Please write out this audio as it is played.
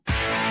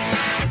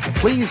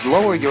Please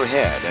lower your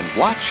head and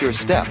watch your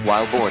step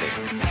while boarding.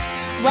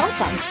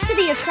 Welcome to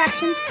the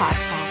Attractions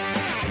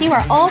Podcast. You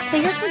are all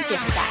clear for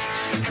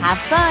dispatch. Have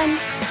fun.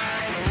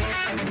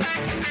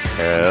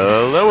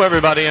 Hello,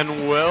 everybody,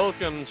 and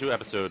welcome to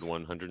episode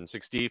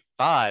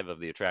 165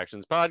 of the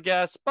Attractions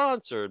Podcast,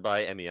 sponsored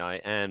by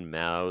MEI and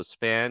Mouse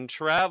Fan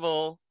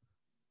Travel.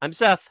 I'm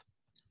Seth.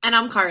 And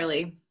I'm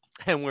Carly.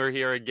 And we're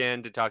here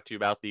again to talk to you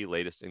about the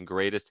latest and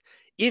greatest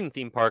in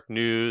theme park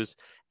news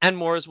and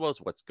more, as well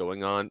as what's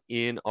going on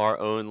in our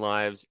own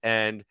lives.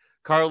 And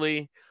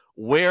Carly,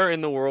 where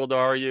in the world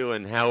are you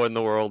and how in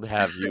the world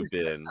have you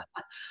been?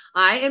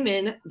 I am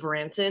in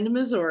Branson,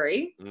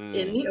 Missouri, in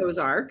the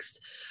Ozarks,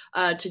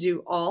 to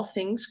do all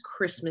things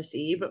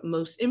Christmassy. But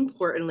most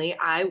importantly,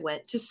 I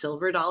went to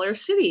Silver Dollar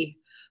City.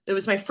 It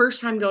was my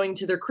first time going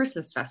to their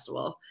Christmas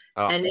festival,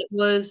 and it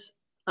was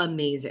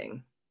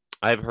amazing.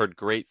 I've heard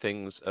great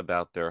things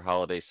about their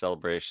holiday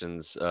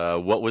celebrations.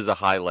 What was a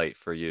highlight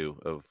for you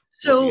of?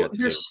 So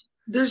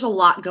there's a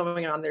lot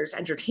going on. There's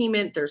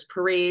entertainment, there's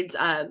parades.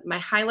 My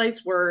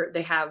highlights were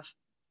they have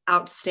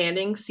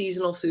outstanding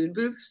seasonal food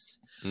booths.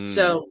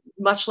 So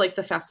much like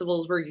the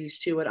festivals we're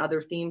used to at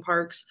other theme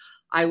parks,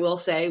 I will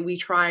say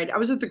I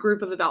was with a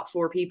group of about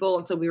 4 people.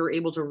 And so we were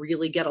able to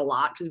really get a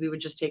lot because we would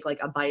just take like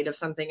a bite of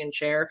something and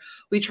share.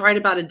 We tried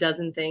about a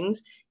dozen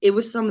things. It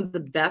was some of the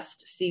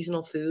best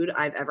seasonal food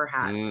I've ever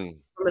had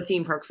from a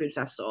theme park food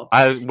festival.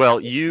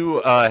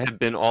 You have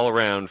been all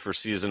around for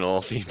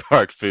seasonal theme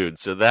park food.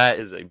 So that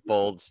is a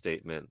bold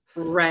statement.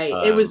 Right.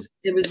 It was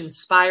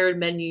inspired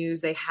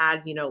menus. They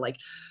had, like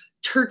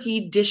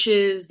turkey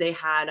dishes. They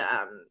had,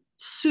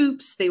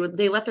 soups. They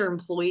let their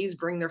employees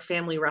bring their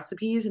family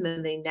recipes, and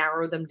then they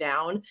narrow them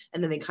down,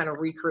 and then they kind of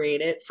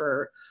recreate it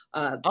for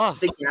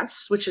the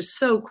guests, which is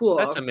so cool.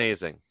 That's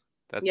amazing.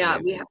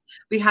 Amazing.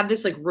 We have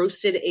this like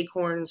roasted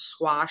acorn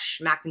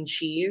squash mac and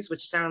cheese,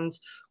 which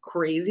sounds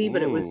crazy,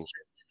 but it was just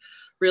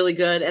really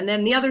good. And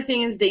then the other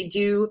thing is they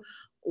have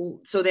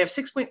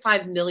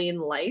 6.5 million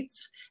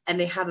lights, and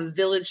they have a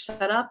village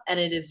set up, and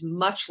it is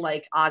much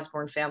like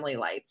Osborne Family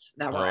Lights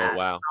that were at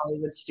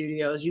Hollywood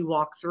Studios. You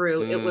walk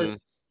through,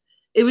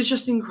 it was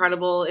just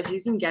incredible. If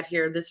you can get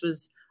here, this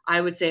was, I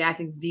would say, I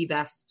think the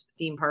best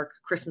theme park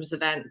Christmas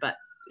event, but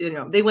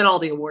they win all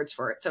the awards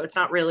for it. So it's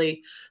not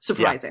really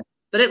surprising,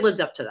 but it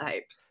lived up to the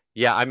hype.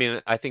 Yeah. I mean,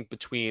 I think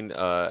between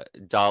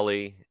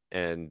Dolly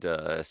and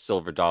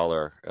Silver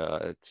Dollar,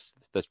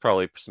 there's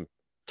probably some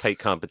tight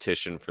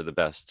competition for the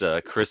best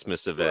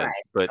Christmas event,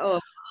 right. But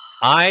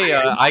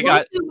I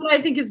got what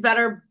I think is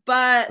better,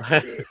 but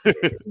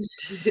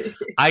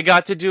I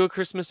got to do a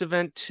Christmas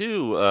event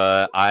too.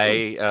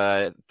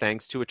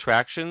 Thanks to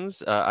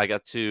Attractions, I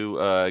got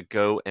to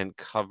go and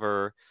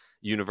cover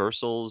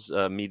Universal's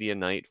media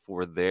night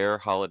for their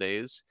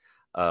holidays.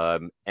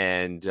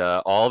 And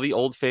all the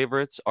old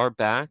favorites are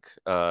back.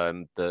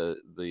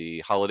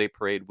 The holiday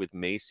parade with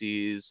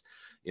Macy's,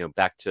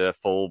 back to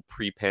full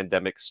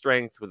pre-pandemic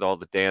strength with all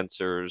the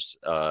dancers.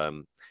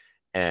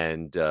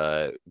 And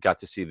got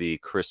to see the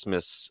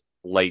Christmas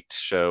light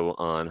show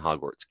on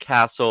Hogwarts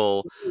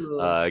Castle.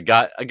 We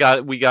got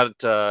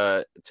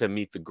to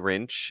meet the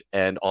Grinch,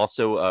 and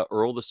also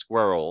Earl the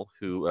Squirrel,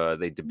 who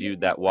they debuted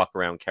that walk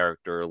around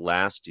character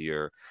last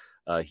year.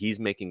 He's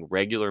making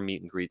regular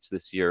meet and greets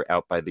this year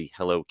out by the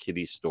Hello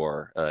Kitty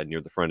store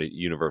near the front of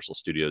Universal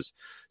Studios.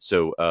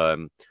 So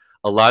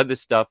a lot of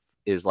this stuff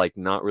is like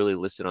not really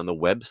listed on the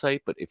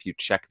website, but if you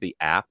check the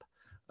app,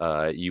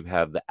 you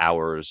have the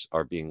hours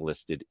are being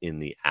listed in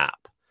the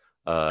app.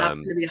 That's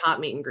going to be a hot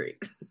meet and greet.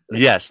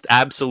 Yes,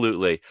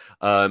 absolutely.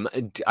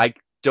 I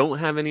don't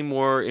have any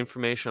more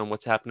information on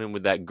what's happening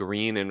with that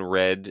green and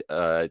red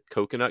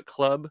coconut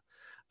club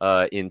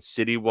in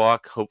City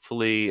Walk.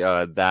 Hopefully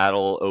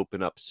that'll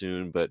open up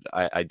soon, but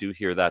I do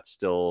hear that's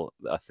still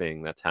a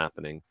thing that's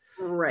happening.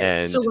 Right.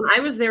 And so when I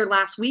was there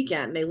last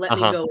weekend, they let me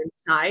go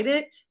inside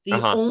it. The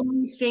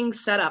only thing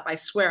set up, I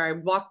swear, I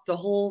walked the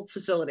whole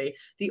facility.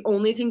 The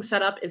only thing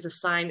set up is a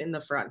sign in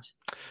the front.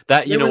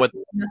 That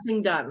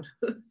nothing done.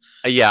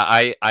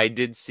 Yeah, I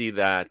did see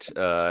that,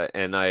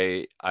 and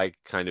I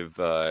kind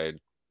of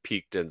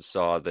peeked and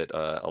saw that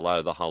a lot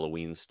of the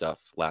Halloween stuff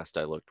last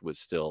I looked was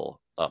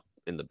still up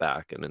in the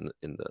back and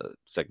in the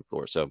second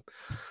floor. So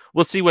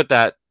we'll see what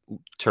that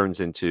turns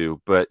into.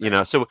 But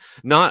so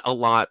not a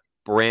lot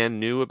brand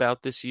new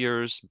about this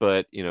year's,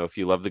 but if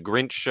you love the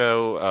Grinch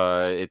show,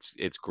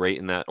 it's great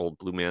in that old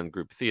Blue Man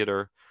Group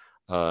theater,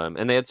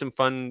 and they had some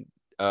fun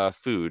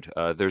food.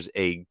 There's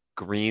a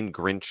green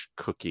Grinch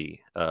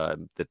cookie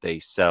that they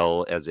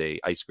sell as a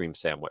ice cream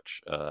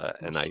sandwich,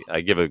 and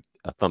I give a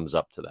thumbs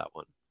up to that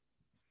one.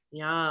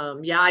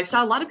 Yeah, I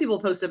saw a lot of people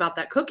post about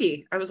that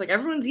cookie. I was like,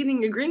 everyone's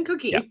eating a green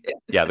cookie.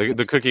 Yeah,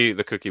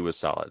 the cookie was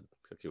solid.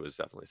 Cookie was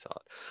definitely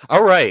solid.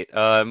 All right,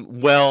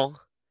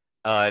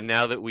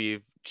 now that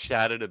we've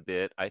chatted a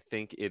bit, I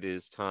think it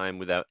is time,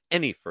 without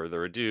any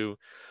further ado,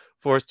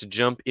 for us to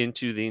jump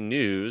into the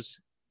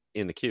news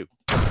in the queue.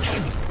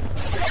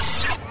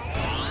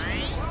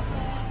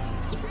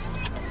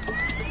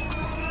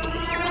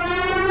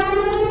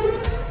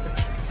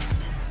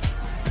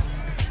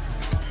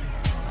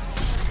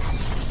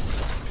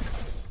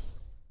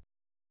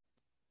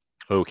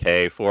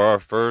 Okay, for our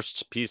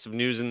first piece of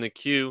news in the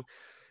queue,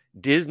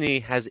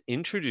 Disney has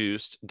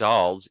introduced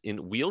dolls in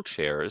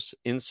wheelchairs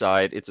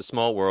inside It's a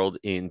Small World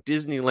in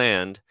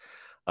Disneyland.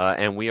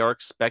 And we are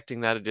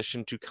expecting that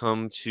addition to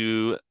come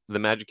to the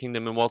Magic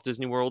Kingdom and Walt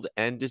Disney World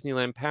and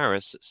Disneyland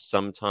Paris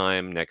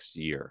sometime next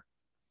year.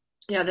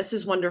 Yeah, this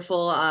is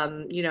wonderful.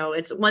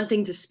 It's one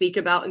thing to speak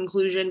about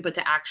inclusion, but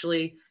to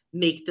actually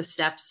make the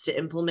steps to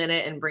implement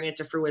it and bring it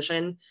to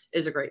fruition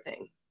is a great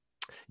thing.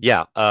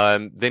 Yeah,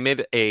 they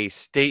made a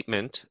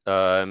statement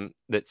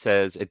that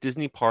says at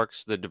Disney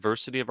parks, the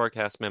diversity of our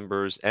cast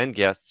members and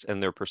guests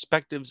and their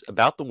perspectives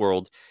about the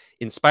world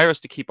inspire us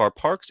to keep our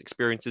parks,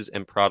 experiences,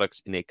 and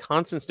products in a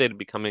constant state of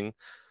becoming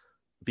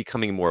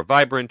more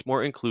vibrant,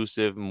 more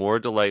inclusive, more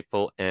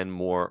delightful, and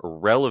more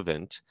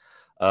relevant.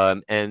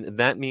 And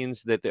that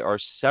means that there are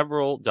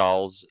several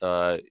dolls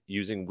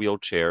using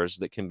wheelchairs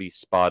that can be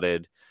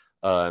spotted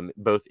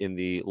both in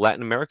the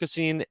Latin America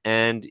scene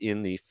and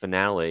in the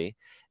finale.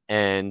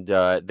 And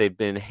they've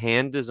been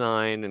hand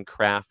designed and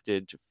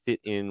crafted to fit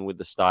in with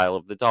the style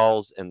of the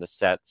dolls and the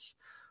sets,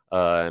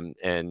 and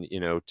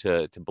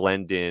to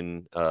blend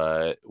in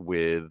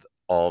with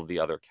all of the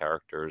other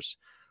characters.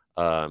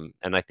 And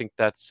I think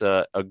that's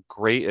a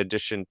great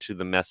addition to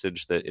the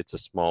message that It's a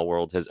Small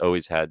World has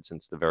always had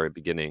since the very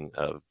beginning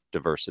of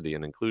diversity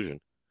and inclusion.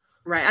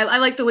 Right. I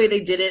like the way they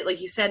did it. Like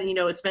you said,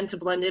 it's meant to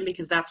blend in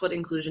because that's what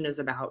inclusion is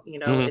about.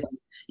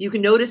 It's, you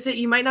can notice it.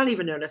 You might not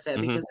even notice it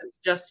because it's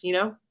just,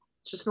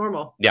 it's just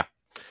normal. Yeah.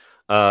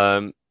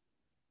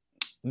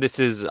 This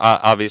is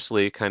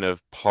obviously kind of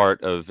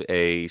part of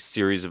a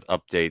series of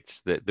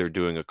updates that they're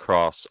doing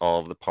across all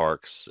of the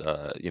parks.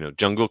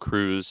 Jungle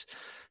Cruise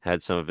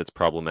had some of its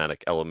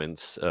problematic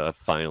elements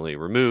finally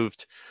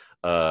removed.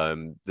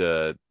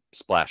 The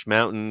Splash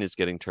Mountain is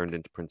getting turned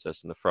into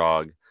Princess and the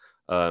Frog.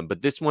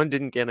 But this one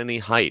didn't get any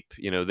hype.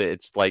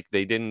 It's like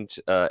they didn't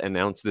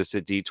announce this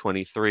at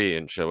D23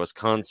 and show us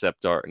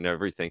concept art and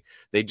everything.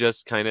 They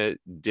just kind of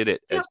did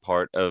it as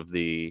part of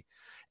the...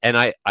 And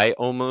I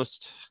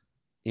almost,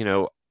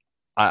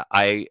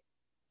 I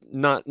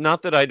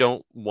not that I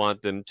don't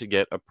want them to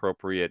get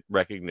appropriate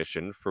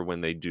recognition for when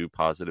they do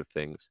positive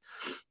things,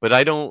 but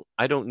I don't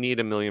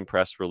need a million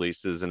press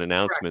releases and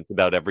announcements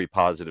about every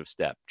positive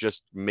step.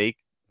 Just make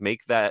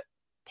that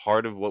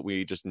part of what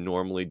we just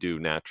normally do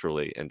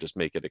naturally and just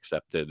make it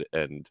accepted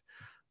and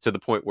to the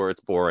point where it's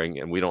boring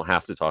and we don't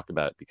have to talk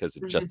about it because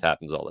it just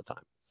happens all the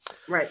time.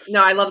 Right.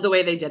 No, I love the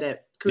way they did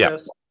it.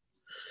 Kudos.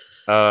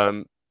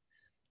 Yeah.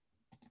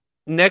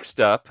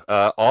 Next up,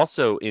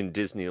 also in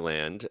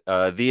Disneyland,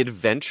 the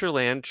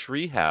Adventureland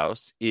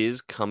Treehouse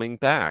is coming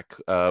back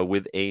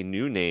with a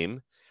new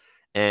name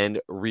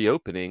and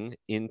reopening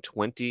in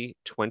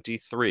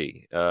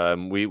 2023.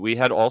 We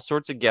had all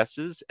sorts of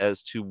guesses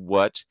as to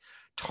what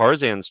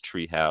Tarzan's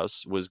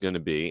Treehouse was going to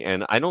be,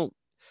 and I don't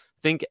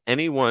think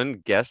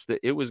anyone guessed that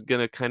it was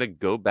going to kind of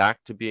go back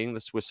to being the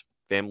Swiss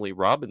Family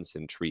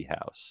Robinson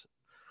Treehouse.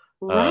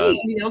 Right,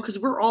 because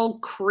we're all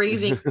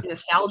craving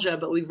nostalgia,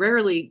 but we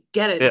rarely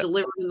get it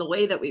delivered in the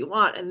way that we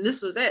want, and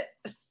this was it.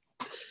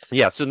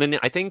 Yeah, so then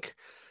I think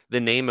the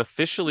name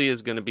officially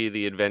is going to be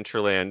the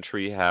Adventureland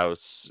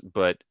Treehouse,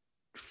 but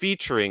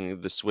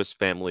featuring the Swiss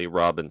Family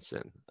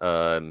Robinson.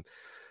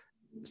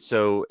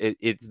 So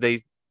they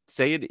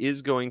say it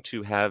is going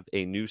to have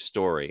a new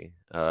story,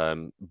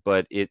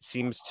 but it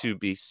seems to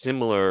be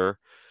similar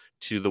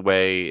to the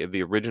way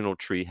the original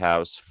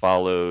Treehouse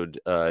followed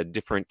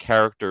different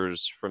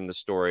characters from the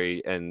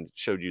story and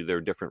showed you their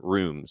different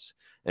rooms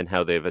and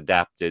how they've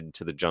adapted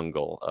to the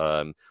jungle.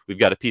 We've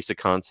got a piece of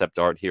concept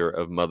art here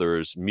of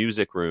Mother's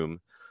music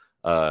room,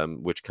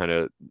 which kind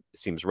of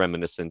seems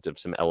reminiscent of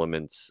some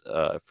elements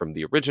from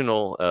the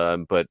original,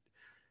 but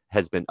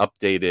has been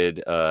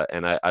updated.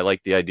 And I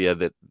like the idea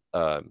that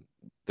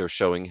they're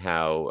showing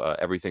how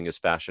everything is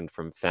fashioned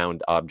from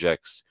found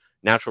objects,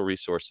 natural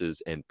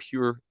resources, and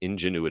pure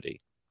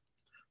ingenuity.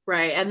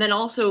 Right. And then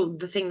also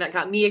the thing that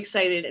got me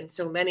excited and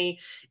so many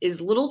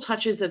is Little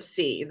Touches of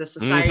Sea, the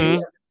Society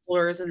of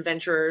Explorers and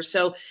Adventurers.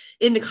 So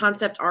in the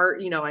concept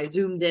art, I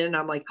zoomed in and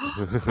I'm like,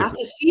 oh, that's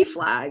a sea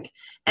flag.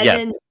 And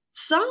then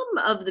some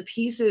of the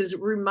pieces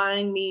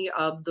remind me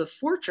of the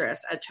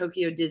fortress at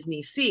Tokyo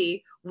Disney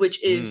Sea,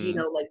 which is,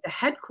 like the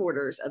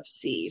headquarters of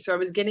Sea. So I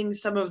was getting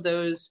some of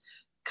those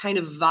kind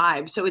of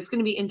vibes. So it's going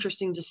to be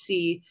interesting to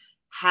see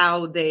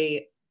how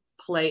they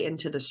play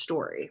into the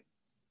story.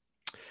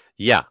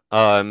 Yeah.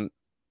 And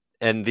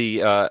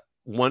the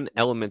one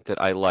element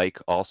that I like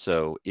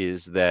also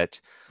is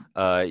that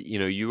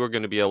you are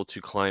going to be able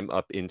to climb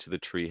up into the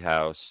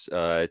treehouse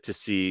to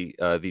see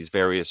these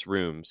various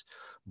rooms.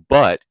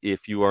 But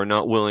if you are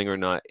not willing or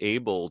not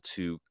able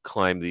to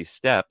climb these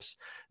steps,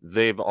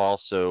 they've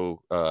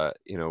also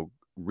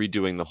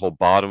redoing the whole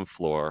bottom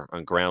floor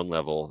on ground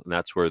level, and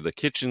that's where the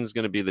kitchen's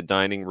going to be, the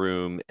dining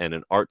room, and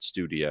an art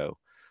studio.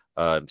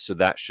 So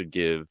that should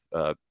give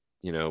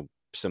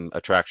some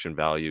attraction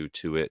value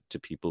to it to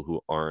people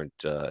who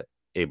aren't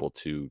able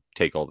to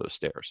take all those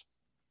stairs.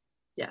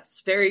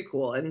 Yes, very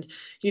cool. And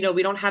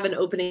we don't have an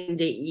opening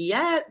date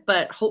yet,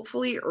 but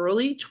hopefully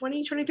early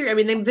 2023. I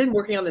mean, they've been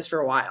working on this for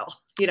a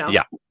while.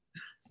 Yeah.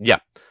 Yeah.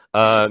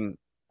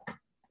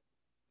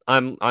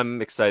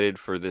 I'm excited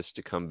for this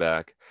to come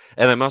back,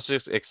 and I'm also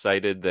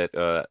excited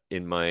that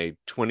in my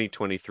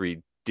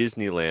 2023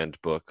 Disneyland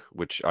book,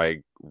 which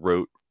I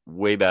wrote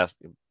way back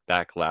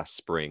last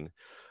spring,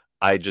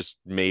 I just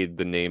made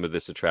the name of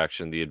this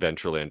attraction the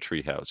Adventureland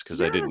Treehouse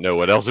because I didn't Yes. know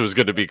what else it was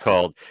going to be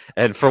called,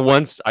 and for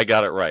once I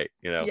got it right.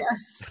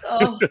 Yes.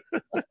 Oh.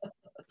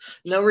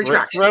 No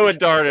retractions. Throw a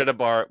dart at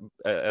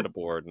a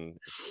board, and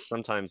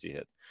sometimes you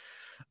hit.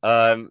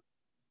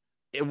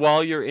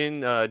 While you're in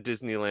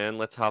Disneyland,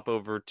 let's hop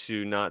over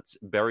to Knott's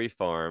Berry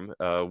Farm,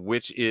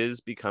 which is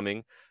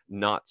becoming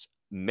Knott's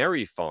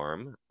Merry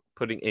Farm,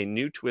 putting a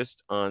new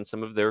twist on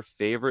some of their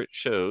favorite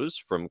shows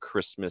from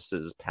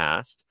Christmases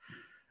past.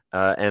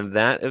 And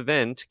that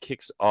event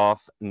kicks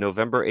off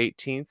November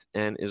 18th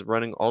and is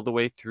running all the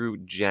way through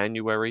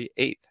January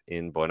 8th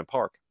in Buena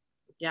Park.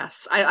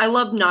 Yes, I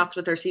love Knott's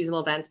with their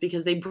seasonal events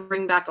because they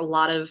bring back a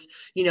lot of,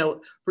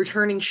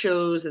 returning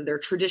shows and their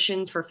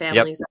traditions for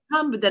families that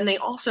come, but then they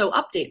also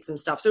update some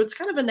stuff. So it's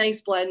kind of a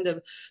nice blend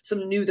of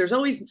some new, there's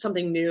always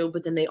something new,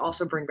 but then they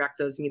also bring back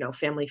those,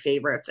 family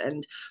favorites.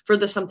 And for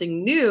the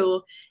something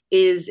new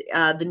is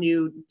the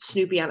new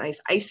Snoopy on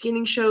Ice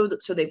skating show.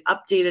 So they've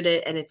updated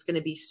it, and it's going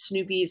to be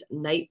Snoopy's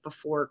Night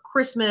Before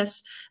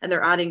Christmas. And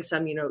they're adding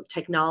some,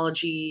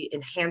 technology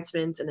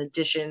enhancements and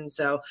additions.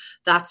 So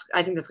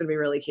I think that's going to be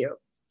really cute.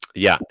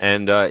 Yeah,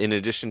 and in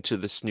addition to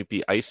the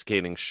Snoopy ice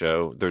skating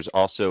show, there's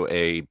also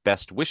a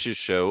Best Wishes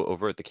show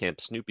over at the Camp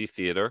Snoopy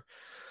Theater.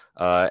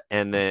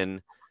 And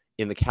then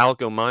in the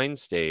Calico Mine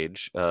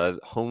stage,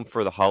 Home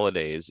for the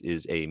Holidays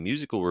is a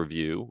musical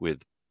review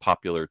with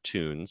popular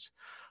tunes.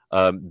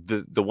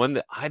 The one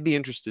that I'd be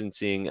interested in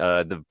seeing,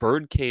 the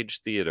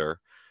Birdcage Theater.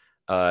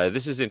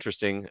 This is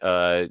interesting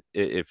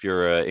if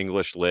you're an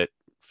English lit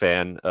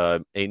fan.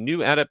 A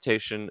new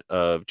adaptation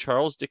of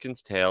Charles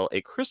Dickens' tale, A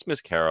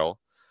Christmas Carol,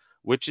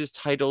 which is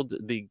titled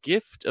The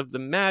Gift of the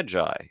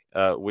Magi,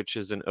 which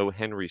is an O.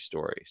 Henry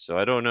story. So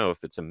I don't know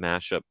if it's a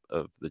mashup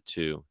of the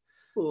two.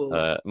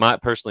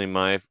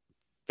 My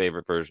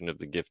favorite version of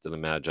The Gift of the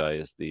Magi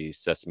is the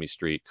Sesame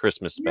Street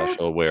Christmas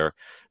special, where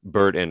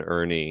Bert and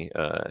Ernie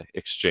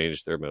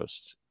exchange their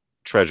most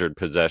treasured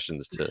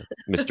possessions to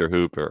Mr.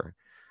 Hooper.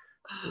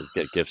 So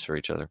get gifts for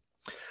each other.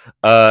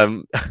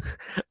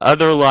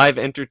 Other live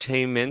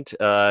entertainment,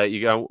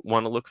 you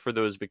want to look for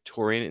those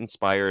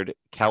Victorian-inspired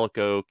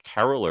Calico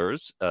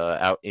carolers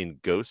out in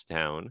Ghost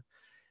Town.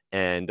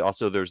 And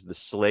also there's the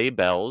Sleigh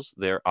Bells,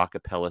 they're a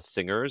cappella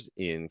singers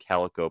in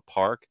Calico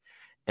Park,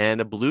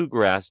 and a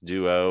bluegrass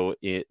duo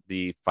at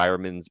the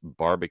Fireman's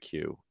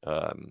Barbecue.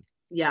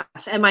 Yes,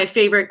 and my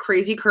favorite,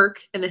 Crazy Kirk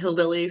and the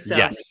Hillbillies. So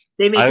yes,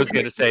 they make I was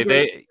going to say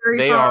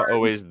they are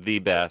always the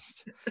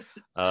best.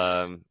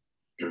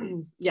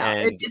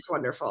 It's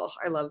wonderful.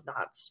 I love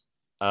Knott's.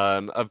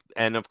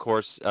 And of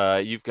course,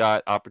 you've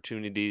got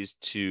opportunities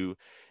to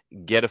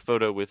get a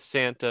photo with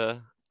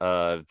Santa.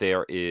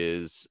 There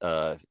is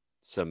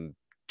some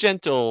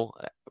gentle,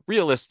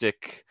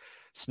 realistic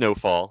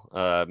snowfall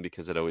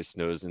because it always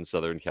snows in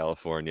Southern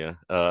California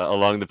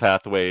along the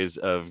pathways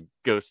of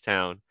Ghost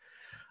Town.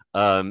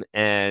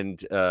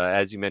 And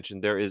as you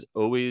mentioned, there is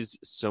always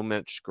so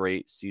much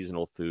great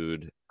seasonal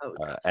food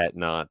at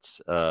Knott's.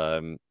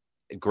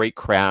 Great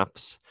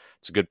crafts.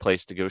 It's a good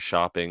place to go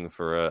shopping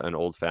for an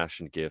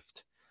old-fashioned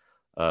gift.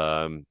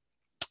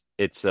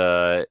 It's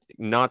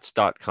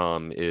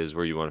Knott's.com is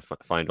where you want to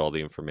find all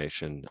the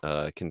information.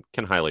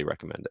 Can highly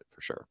recommend it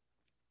for sure.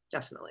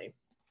 Definitely.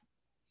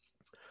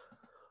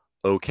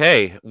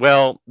 Okay,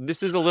 well,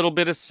 this is a little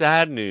bit of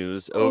sad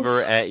news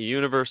over at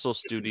Universal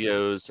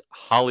Studios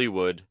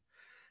Hollywood.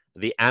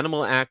 The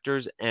animal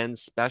actors and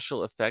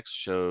special effects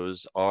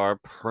shows are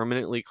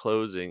permanently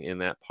closing in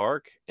that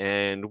park,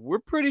 and we're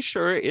pretty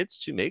sure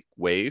it's to make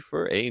way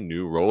for a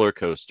new roller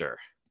coaster.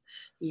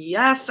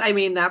 Yes, I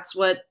mean, that's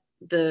what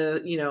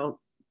the,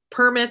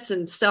 permits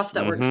and stuff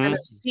that we're kind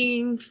of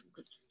seeing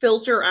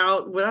filter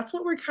out. Well, that's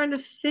what we're kind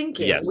of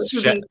thinking. Yes,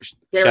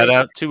 shout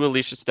out to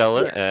Alicia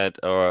Stella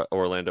at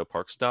Orlando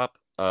Park Stop,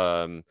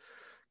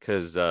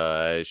 because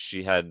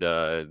she had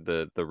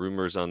the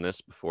rumors on this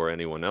before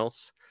anyone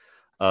else.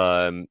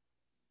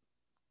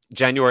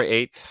 January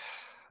 8th,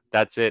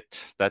 that's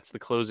it. That's the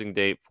closing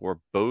date for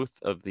both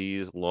of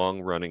these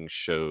long-running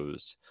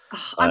shows.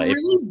 I'm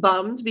really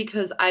bummed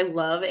because I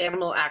love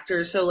animal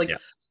actors. So, a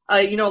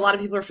lot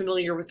of people are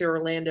familiar with the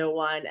Orlando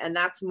one, and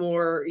that's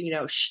more,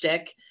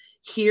 shtick.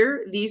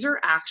 Here, these are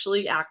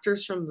actually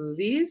actors from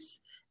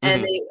movies,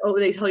 and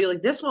they tell you,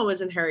 this one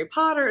was in Harry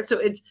Potter. So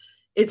it's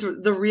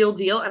the real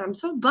deal, and I'm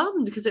so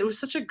bummed because it was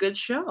such a good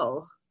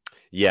show.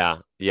 Yeah.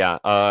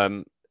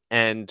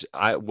 And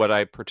what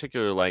I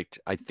particularly liked,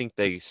 I think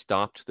they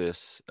stopped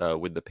this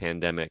with the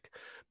pandemic,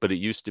 but it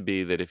used to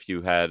be that if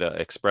you had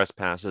express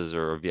passes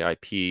or a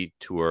VIP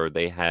tour,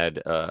 they had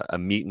a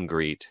meet and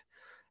greet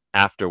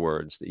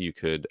afterwards that you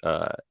could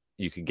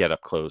get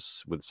up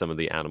close with some of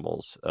the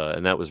animals,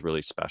 and that was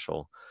really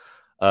special.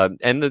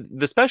 And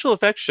the special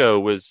effects show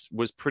was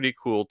pretty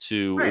cool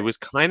too. Right. It was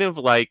kind of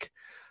like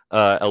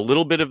a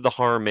little bit of the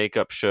horror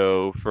makeup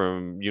show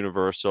from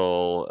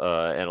Universal,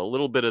 and a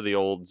little bit of the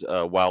old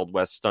Wild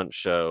West stunt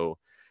show.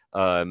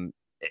 Some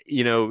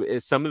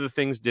of the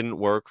things didn't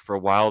work. For a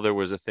while, there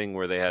was a thing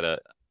where they had a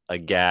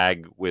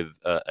gag with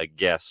a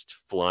guest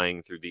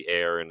flying through the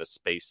air in a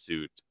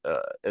spacesuit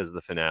as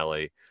the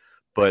finale.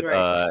 But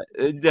I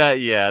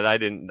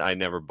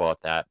never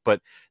bought that. But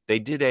they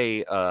did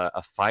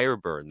a fire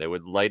burn. They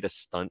would light a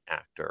stunt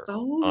actor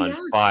on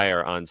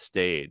fire on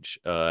stage,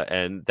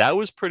 and that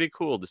was pretty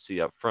cool to see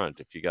up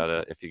front if you got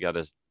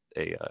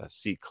a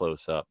seat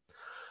close up.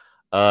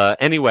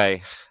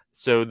 Anyway,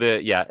 so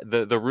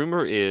the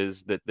rumor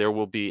is that there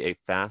will be a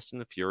Fast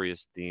and the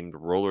Furious themed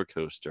roller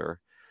coaster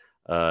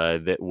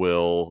that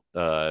will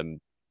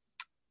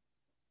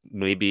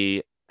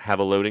maybe have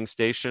a loading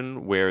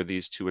station where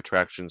these two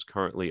attractions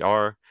currently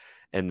are,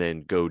 and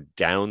then go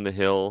down the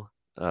hill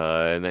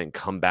and then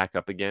come back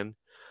up again.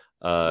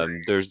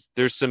 There's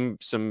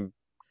some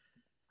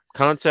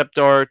concept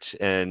art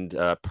and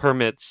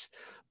permits,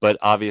 but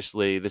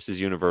obviously this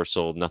is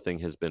Universal. Nothing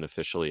has been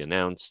officially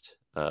announced.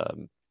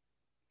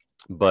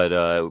 But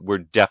we're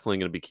definitely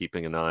going to be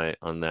keeping an eye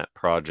on that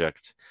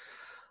project.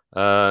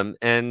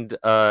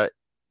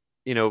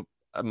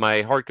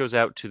 My heart goes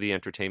out to the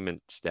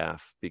entertainment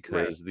staff,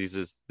 because this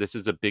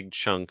is a big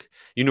chunk.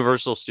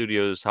 Universal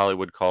Studios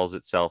Hollywood calls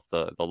itself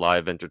the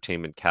live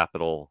entertainment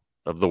capital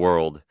of the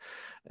world,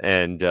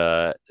 and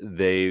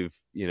they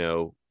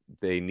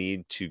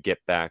need to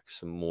get back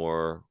some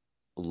more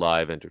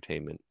live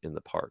entertainment in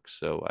the parks.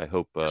 So I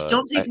hope just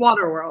don't take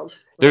Waterworld.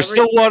 There's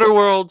still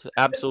Waterworld,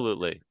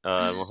 absolutely.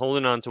 We're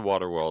holding on to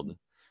Waterworld.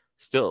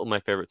 Still my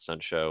favorite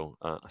stunt show.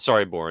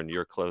 Sorry, Boren,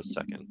 you're a close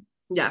second.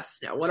 Yes,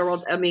 no,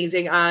 Waterworld's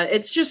amazing.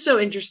 It's just so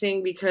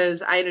interesting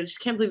because I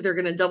just can't believe they're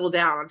going to double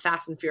down on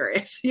Fast and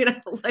Furious.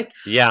 I want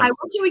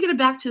can we get a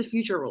Back to the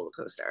Future roller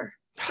coaster?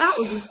 That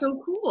would be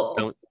so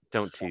cool.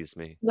 Don't tease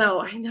me.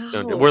 No, I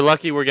know. We're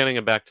lucky we're getting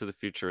a Back to the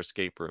Future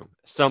escape room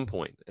at some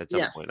point.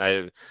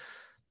 I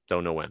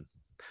don't know when.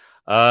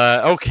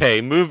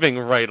 Okay, moving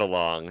right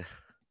along.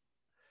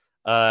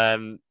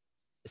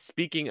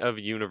 Speaking of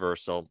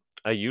Universal,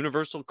 a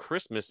Universal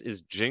Christmas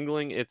is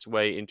jingling its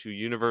way into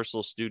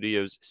Universal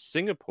Studios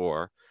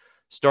Singapore,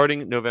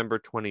 starting November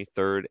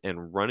 23rd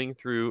and running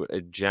through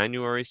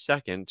January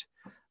 2nd.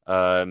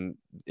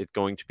 It's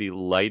going to be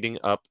lighting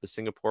up the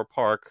Singapore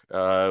park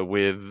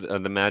with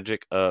the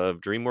magic of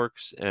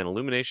DreamWorks and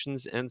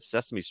Illuminations and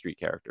Sesame Street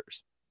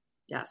characters.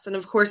 Yes, and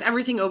of course,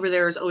 everything over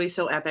there is always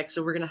so epic,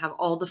 so we're going to have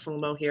all the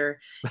FOMO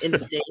here in the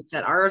States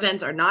that our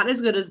events are not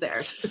as good as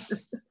theirs.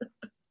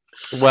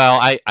 Well,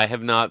 I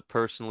have not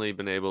personally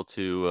been able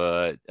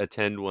to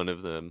attend one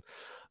of them,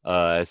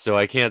 so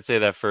I can't say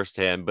that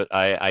firsthand, but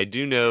I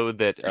do know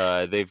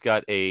that they've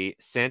got a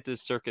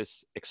Santa's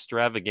Circus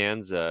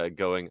extravaganza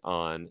going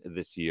on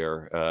this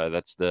year.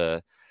 That's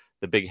the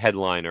big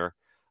headliner,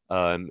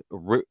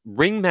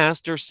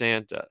 Ringmaster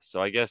Santa.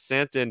 So I guess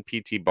Santa and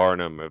P.T.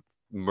 Barnum have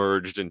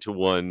merged into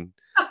one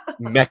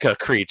mecha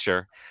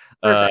creature.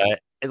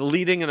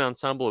 Leading an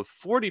ensemble of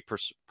 40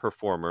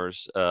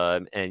 performers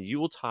and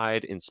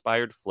Yuletide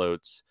inspired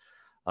floats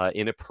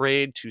in a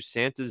parade to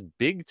Santa's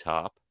Big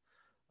Top,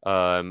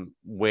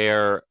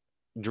 where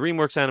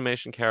DreamWorks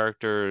animation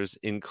characters,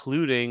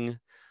 including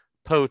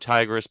Poe,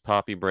 Tigress,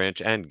 Poppy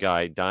Branch, and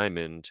Guy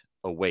Diamond,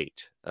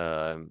 await.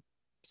 And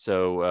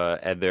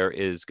there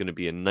is going to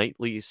be a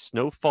nightly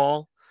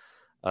snowfall,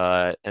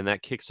 and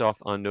that kicks off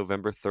on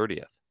November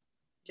 30th.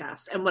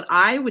 Yes, and what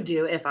I would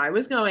do if I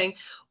was going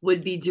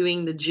would be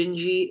doing the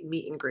Gingy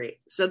meet and greet.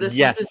 So this is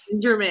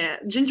the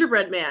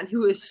gingerbread man,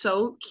 who is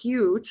so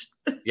cute.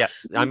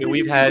 Yes, I mean,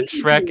 we've had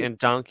Shrek and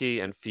Donkey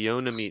and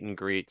Fiona meet and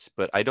greets,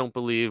 but I don't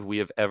believe we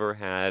have ever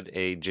had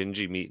a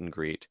Gingy meet and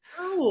greet.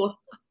 Oh,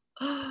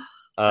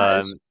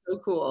 that's so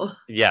cool.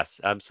 Yes,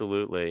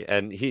 absolutely.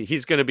 And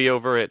he's going to be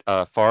over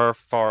at Far,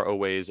 Far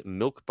Away's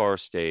Milk Bar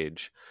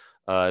stage.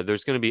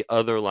 There's going to be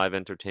other live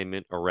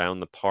entertainment around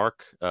the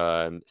park.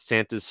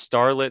 Santa's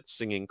Starlet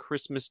singing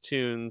Christmas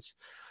tunes.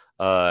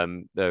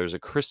 There's a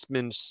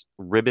Christmas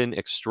ribbon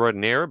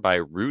extraordinaire by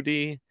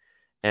Rudy,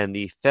 and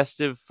the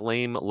festive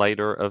flame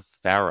lighter of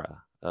Farrah.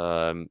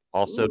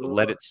 Also,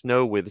 Let It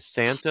Snow with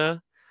Santa,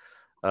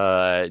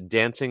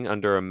 dancing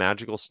under a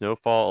magical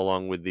snowfall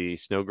along with the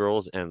Snow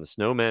Girls and the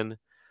Snowmen.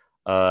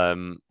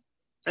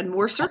 And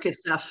more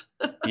circus stuff.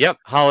 Yep.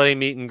 Holiday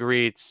meet and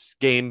greets,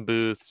 game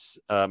booths,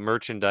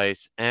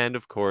 merchandise, and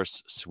of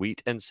course,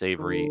 sweet and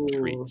savory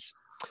treats.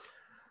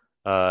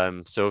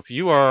 So if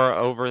you are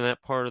over in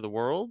that part of the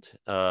world,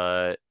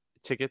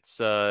 tickets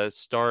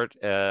start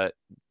at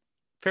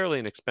fairly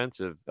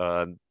inexpensive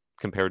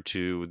compared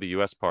to the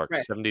U.S. park.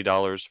 Right.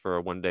 $70 for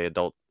a one-day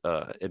adult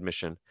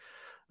admission.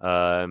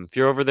 If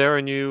you're over there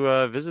and you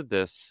visit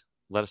this,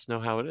 let us know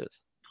how it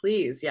is.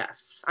 Please,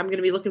 yes. I'm going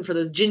to be looking for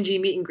those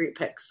Gingy meet and greet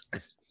pics.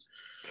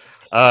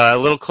 A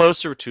little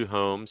closer to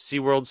home,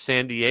 SeaWorld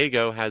San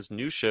Diego has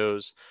new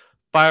shows,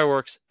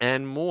 fireworks,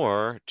 and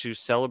more to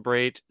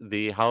celebrate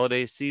the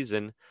holiday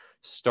season.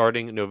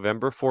 starting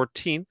November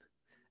 14th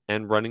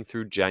and running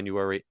through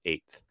January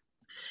 8th.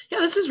 Yeah,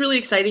 this is really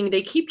exciting.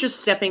 They keep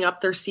just stepping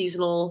up their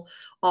seasonal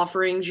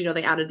offerings.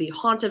 They added the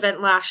Haunt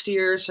event last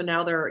year, so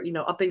now they're,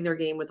 upping their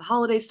game with the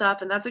holiday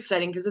stuff, and that's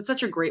exciting because it's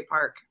such a great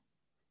park.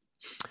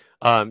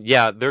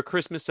 Yeah, their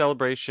Christmas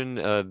celebration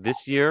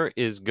this year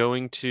is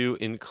going to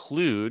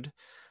include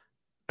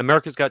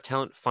America's Got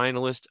Talent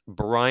finalist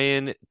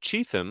Brian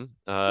Cheatham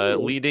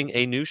leading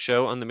a new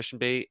show on the Mission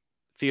Bay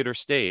Theater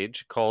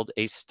stage called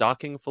A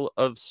Stocking Full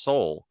of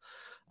Soul.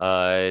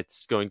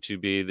 It's going to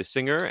be the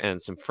singer and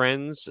some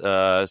friends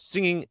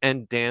singing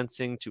and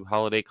dancing to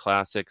holiday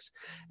classics.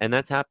 And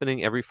that's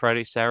happening every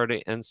Friday,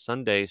 Saturday, and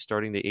Sunday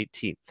starting the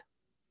 18th.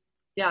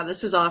 Yeah,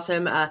 this is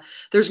awesome.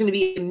 There's going to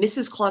be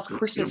Mrs. Claus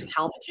Christmas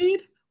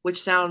Cavalcade,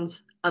 which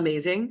sounds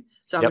amazing.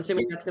 So I'm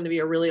assuming that's going to be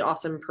a really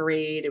awesome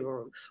parade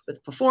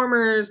with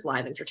performers,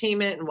 live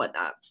entertainment, and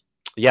whatnot.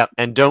 Yeah,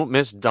 and don't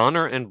miss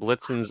Donner and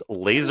Blitzen's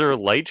Laser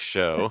Light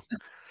Show.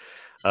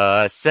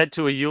 Set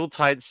to a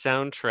Yuletide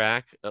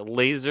soundtrack,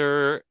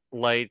 laser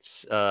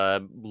lights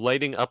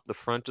lighting up the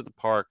front of the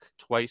park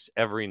twice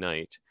every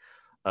night.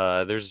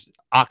 There's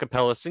a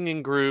cappella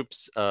singing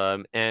groups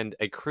and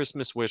a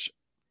Christmas Wish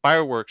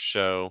fireworks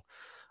show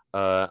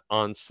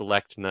on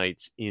select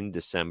nights in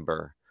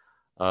December.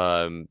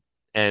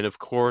 And of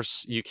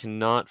course, you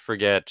cannot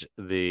forget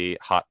the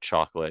hot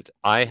chocolate.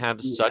 I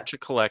have such a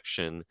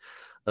collection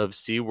of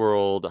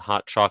SeaWorld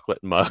hot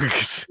chocolate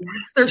mugs.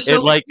 Yes, they're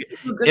so good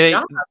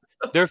job.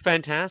 They're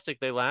fantastic.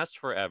 They last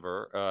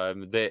forever.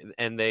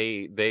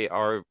 They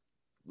are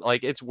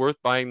like, it's worth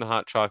buying the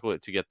hot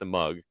chocolate to get the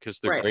mug because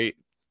they're great,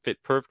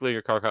 fit perfectly in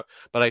your car cup.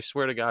 But I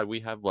swear to God, we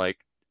have like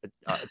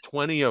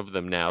 20 of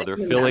them now. They're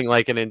filling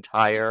like an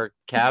entire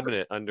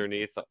cabinet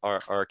underneath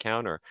our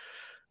counter.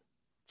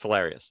 It's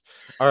hilarious.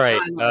 All right.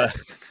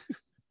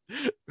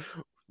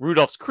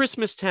 Rudolph's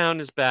Christmas Town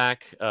is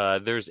back.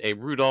 There's a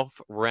Rudolph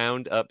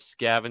Roundup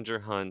scavenger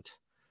hunt.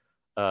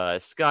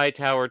 Sky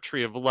Tower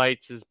Tree of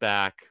Lights is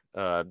back.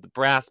 The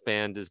brass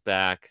band is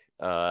back.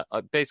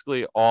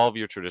 Basically, all of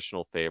your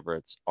traditional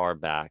favorites are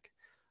back.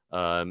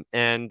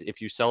 And if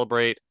you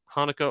celebrate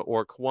Hanukkah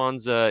or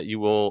Kwanzaa, you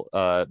will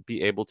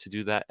be able to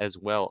do that as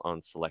well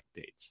on select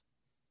dates.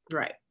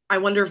 Right. I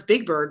wonder if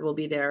Big Bird will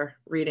be there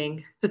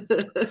reading.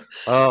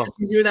 Oh,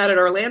 he's doing that at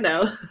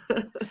Orlando.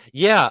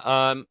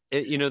 Yeah.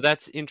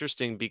 That's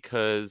interesting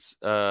because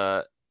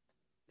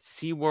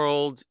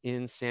SeaWorld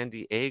in San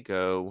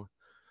Diego,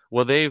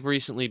 well, they've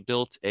recently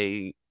built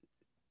a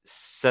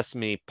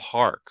Sesame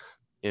Park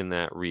in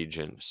that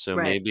region, so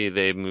maybe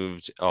they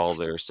moved all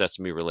their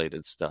Sesame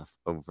related stuff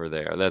over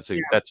there. That's a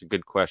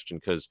good question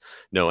because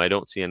no, I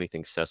don't see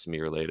anything Sesame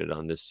related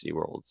on this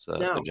SeaWorld's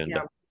agenda.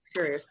 Yeah, I'm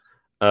curious.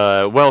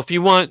 Well, if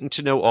you want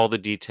to know all the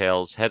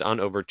details, head on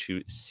over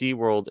to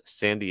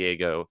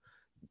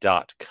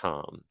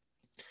SeaWorldSanDiego.com.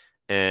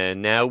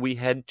 And now we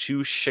head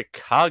to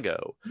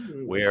Chicago,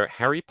 where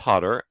Harry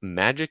Potter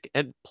Magic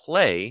and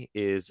Play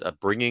is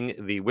bringing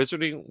the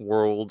Wizarding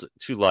World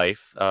to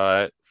life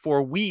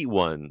for wee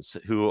ones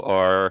who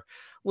are a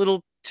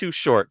little too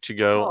short to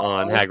go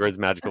on Hagrid's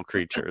Magical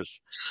Creatures.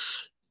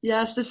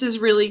 Yes, this is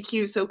really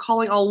cute. So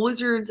calling all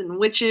wizards and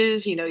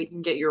witches, you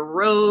can get your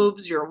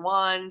robes, your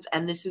wands,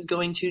 and this is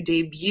going to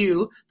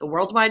debut, the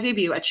worldwide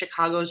debut at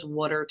Chicago's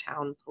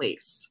Watertown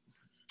Place.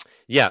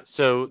 Yeah,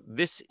 so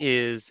this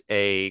is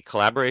a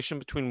collaboration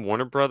between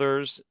Warner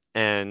Brothers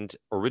and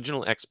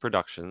Original X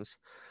Productions.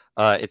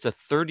 It's a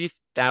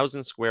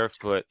 30,000 square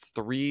foot,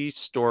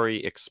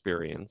 3-story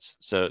experience.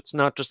 So it's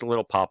not just a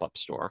little pop-up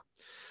store.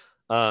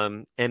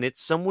 And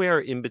it's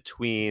somewhere in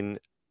between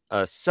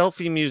a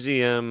selfie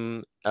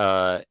museum,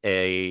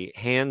 a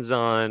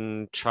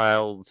hands-on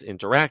child's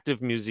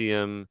interactive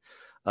museum,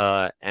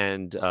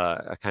 and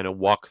a kind of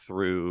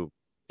walk-through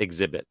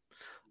exhibit.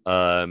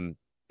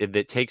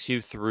 That takes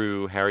you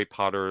through Harry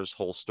Potter's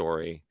whole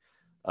story,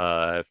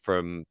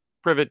 from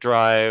Privet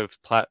Drive,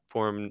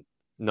 platform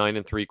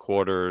 9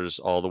 3/4,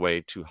 all the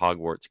way to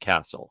Hogwarts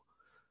Castle.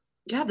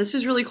 Yeah, this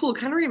is really cool. It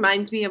kind of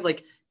reminds me of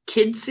like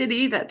Kid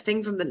City, that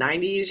thing from the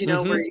 90s,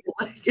 where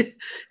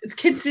it's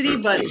Kid City,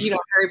 but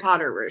Harry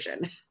Potter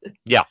version.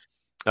 Yeah.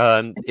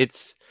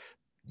 It's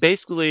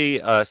basically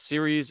a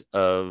series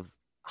of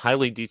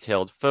highly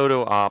detailed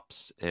photo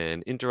ops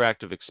and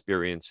interactive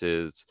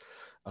experiences.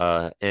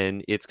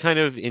 And it's kind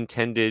of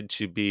intended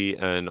to be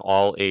an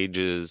all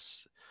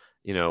ages,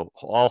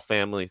 all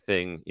family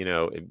thing.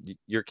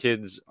 Your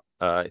kids,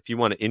 if you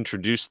want to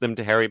introduce them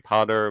to Harry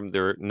Potter,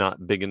 they're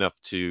not big enough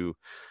to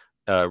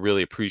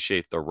really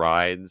appreciate the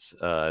rides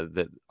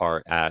that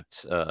are at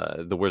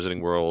the Wizarding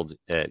World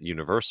at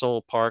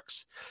Universal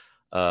parks.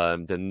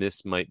 Then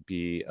this might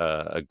be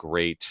a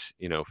great,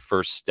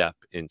 first step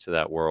into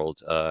that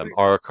world.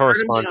 Our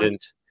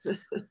correspondent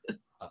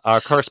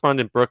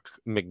Brooke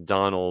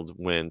McDonald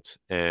went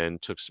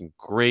and took some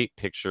great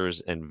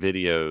pictures and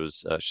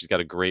videos. She's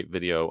got a great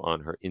video on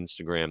her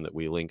Instagram that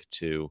we link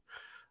to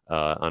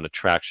on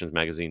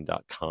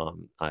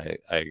attractionsmagazine.com. I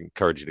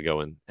encourage you to go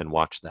and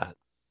watch that.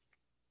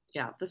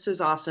 Yeah, this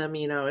is awesome.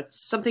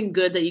 It's something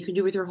good that you can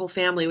do with your whole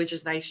family, which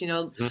is nice.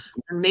 Mhm.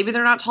 Maybe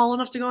they're not tall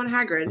enough to go on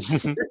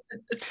Hagrid's.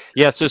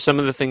 Yeah, so some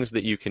of the things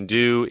that you can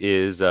do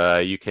is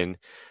you can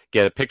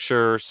get a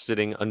picture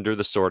sitting under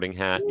the sorting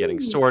hat, getting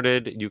Ooh,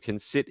 sorted. You can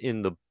sit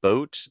in the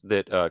boat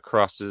that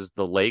crosses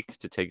the lake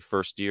to take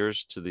first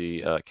years to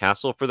the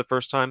castle for the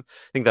first time.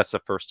 I think that's the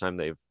first time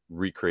they've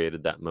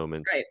recreated that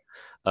moment. right.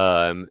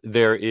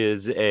 There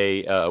is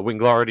a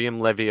Wingardium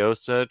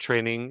Leviosa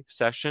training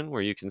session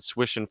where you can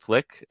swish and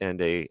flick,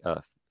 and a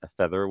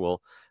feather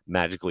will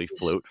magically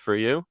float for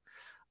you.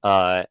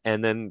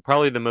 And then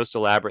probably the most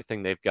elaborate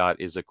thing they've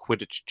got is a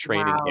Quidditch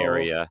training Wow.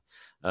 area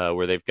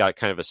where they've got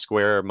kind of a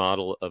square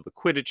model of a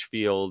Quidditch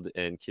field,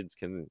 and kids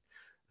can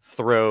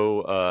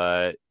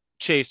throw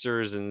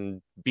chasers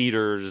and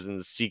beaters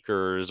and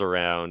seekers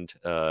around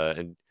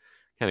and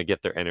kind of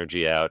get their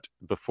energy out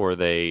before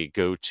they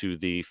go to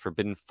the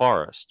Forbidden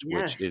Forest,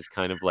 which is Yes.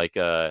 kind of like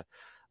a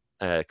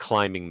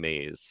climbing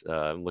maze.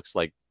 Looks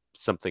like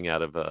something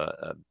out of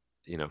a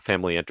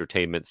family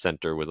entertainment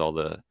center with all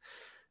the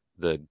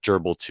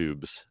gerbil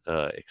tubes,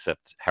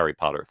 except Harry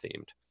Potter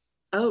themed.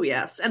 Oh,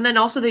 yes. And then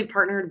also they've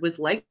partnered with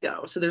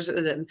Lego. So there's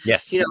an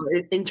Yes. an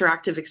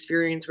interactive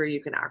experience where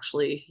you can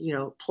actually,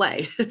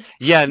 play.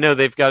 Yeah, no,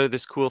 they've got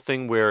this cool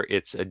thing where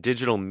it's a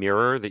digital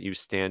mirror that you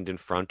stand in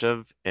front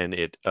of, and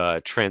it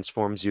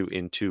transforms you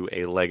into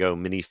a Lego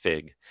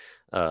minifig,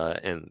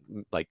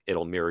 and like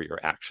it'll mirror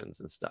your actions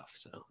and stuff.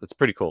 So it's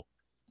pretty cool.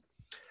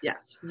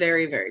 Yes.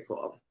 Very, very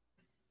cool.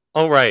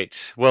 All right.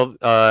 Well,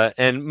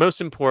 and most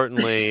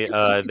importantly,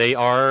 they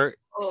are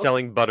Oh.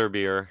 selling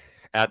butterbeer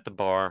at the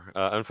bar.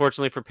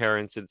 Unfortunately for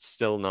parents, it's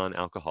still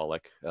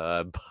non-alcoholic,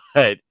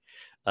 but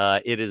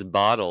it is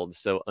bottled.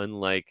 So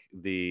unlike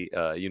the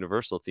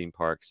Universal theme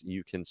parks,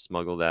 you can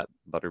smuggle that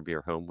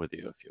butterbeer home with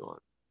you if you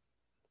want.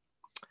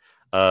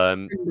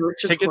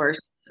 Merch, of Tickets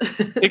course.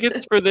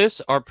 tickets for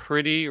this are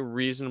pretty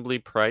reasonably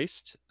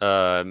priced.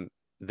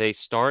 They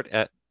start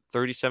at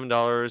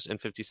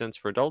 $37.50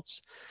 for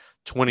adults,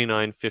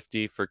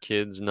 $29.50 for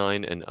kids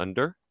 9 and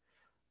under.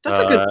 That's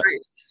a good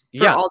price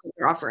for Yeah, all that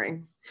they're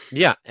offering.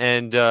 yeah,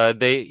 and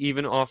they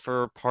even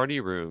offer party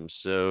rooms.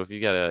 So if you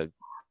got a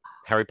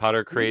Harry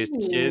Potter crazed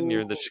kid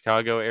near the Ooh.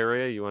 Chicago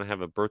area, you want to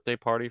have a birthday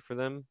party for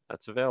them,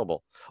 that's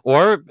available.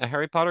 Or a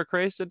Harry Potter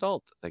crazed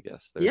adult, I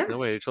guess. There's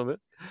no Yes. age limit.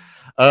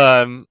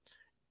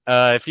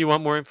 If you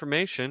want more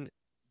information,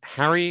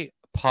 Harry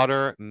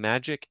Potter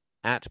Magic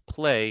at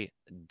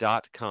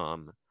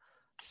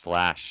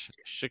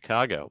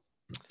play.com/Chicago.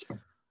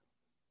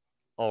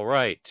 All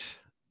right.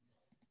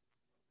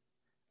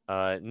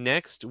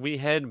 Next, we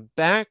head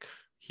back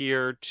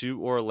here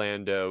to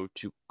Orlando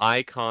to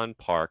Icon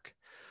Park,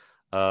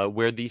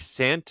 where the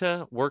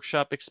Santa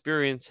Workshop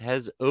Experience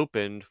has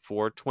opened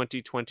for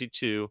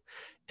 2022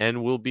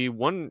 and will be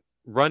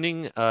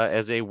running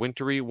as a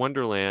wintry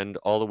wonderland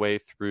all the way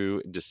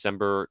through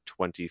December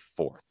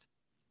 24th.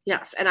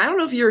 Yes. And I don't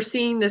know if you're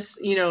seeing this,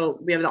 we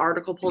have the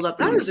article pulled up.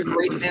 That is a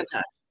great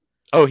Santa.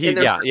 Oh, In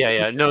their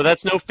yeah. No,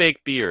 that's no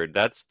fake beard.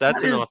 That's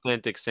That an is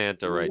authentic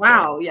Santa right there.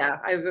 wow. Yeah.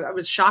 I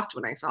was shocked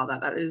when I saw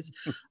that. That is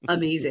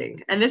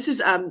amazing. And this is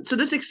so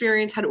this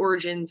experience had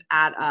origins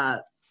at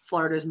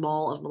Florida's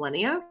Mall of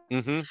Millennia.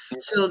 Mm-hmm.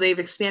 So they've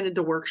expanded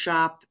the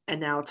workshop, and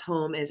now its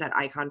home is at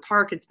Icon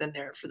Park. It's been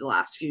there for the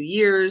last few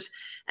years,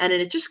 and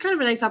it's just kind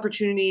of a nice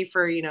opportunity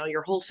for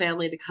your whole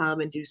family to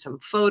come and do some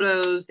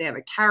photos. They have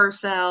a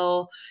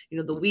carousel,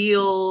 the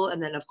wheel,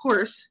 and then of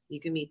course you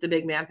can meet the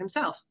big man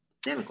himself,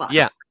 Santa Claus.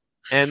 Yeah.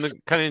 And the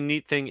kind of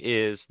neat thing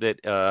is that,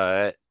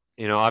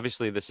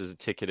 obviously this is a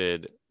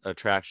ticketed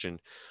attraction,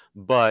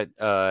 but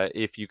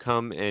if you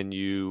come and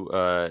you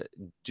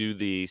do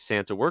the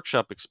Santa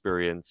Workshop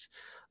Experience,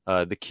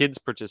 the kids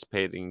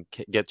participating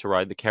get to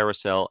ride the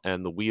carousel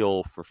and the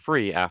wheel for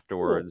free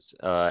afterwards,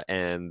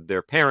 and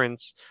their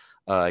parents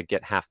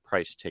get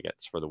half-price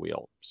tickets for the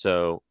wheel.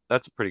 So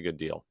that's a pretty good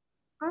deal.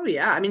 Oh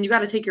yeah, I mean you got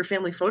to take your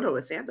family photo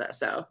with Santa,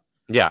 so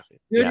Yeah,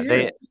 good yeah.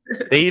 here.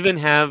 They even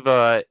have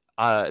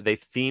they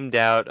themed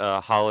out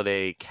a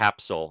holiday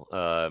capsule.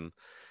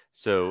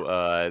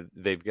 So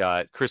they've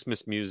got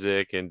Christmas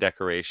music and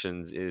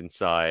decorations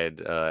inside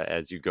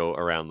as you go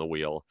around the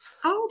wheel.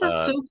 Oh,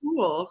 that's so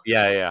cool.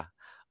 Yeah.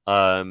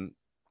 And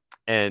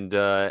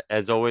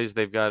as always,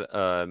 they've got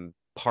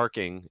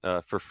parking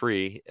for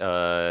free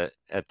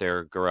at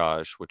their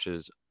garage, which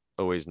is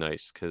always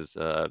nice because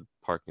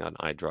parking on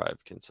iDrive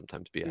can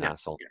sometimes be a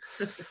hassle.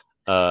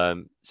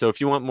 So if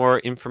you want more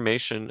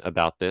information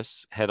about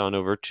this, head on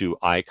over to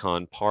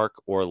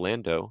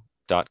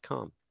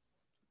iconparkorlando.com.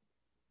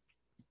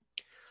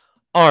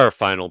 Our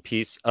final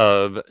piece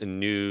of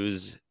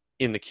news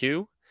in the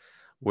queue.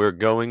 We're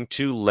going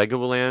to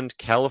Legoland,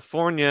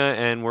 California,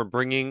 and we're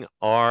bringing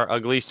our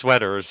ugly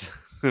sweaters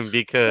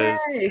because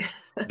Yay.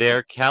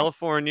 they're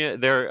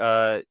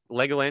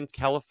Legoland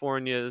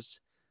California's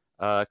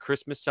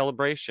Christmas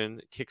celebration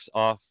kicks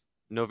off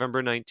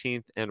November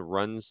 19th and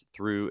runs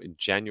through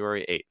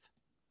January 8th.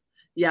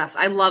 Yes,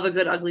 I love a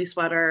good ugly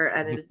sweater,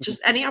 and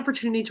just any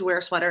opportunity to wear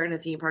a sweater in a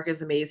theme park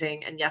is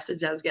amazing. And yes, it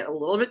does get a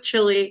little bit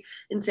chilly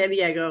in San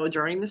Diego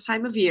during this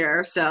time of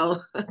year,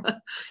 so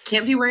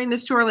can't be wearing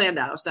this to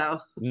Orlando.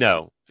 So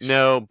No,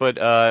 but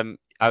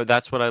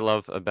that's what I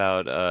love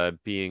about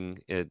being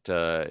at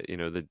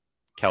the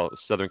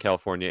Southern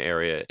California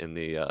area in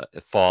the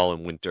fall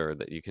and winter,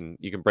 that you can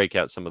break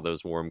out some of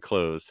those warm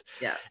clothes.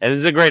 yes, And this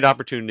is a great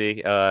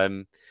opportunity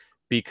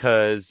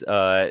because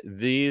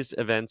these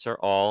events are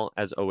all,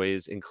 as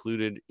always,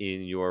 included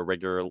in your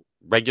regular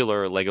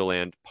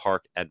Legoland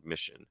park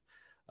admission.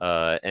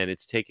 And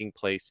it's taking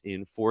place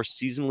in 4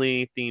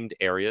 seasonally themed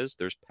areas.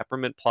 There's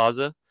Peppermint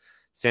Plaza,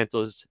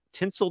 Santa's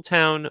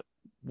Tinseltown,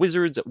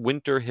 Wizards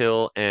Winter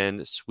Hill,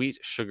 and Sweet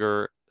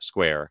Sugar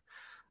Square.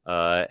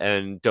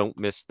 And don't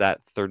miss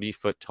that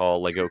 30-foot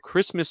tall Lego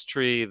Christmas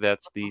tree.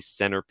 That's the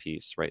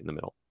centerpiece right in the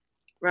middle.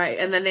 right.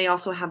 And then they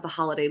also have the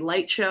holiday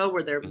light show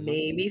where there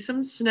may be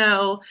some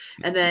snow,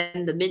 and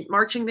then the Mint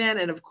Marching Band,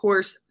 and of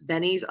course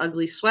Benny's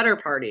Ugly Sweater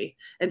Party.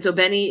 And so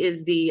Benny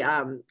is the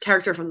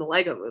character from the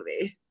Lego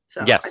movie.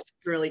 So Yes. I think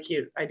it's a really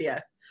cute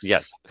idea.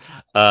 Yes.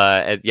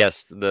 And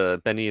yes, the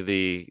Benny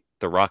the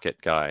rocket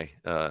guy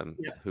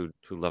who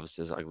loves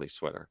his ugly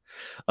sweater.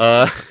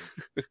 Of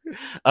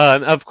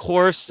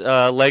course,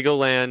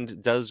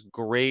 Legoland does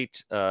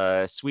great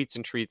sweets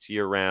and treats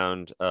year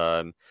round.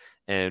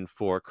 And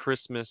for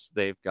Christmas,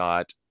 they've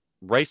got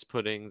rice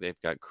pudding, they've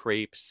got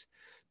crepes,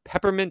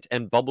 peppermint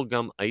and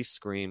bubblegum ice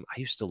cream. I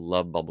used to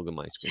love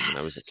bubblegum ice cream when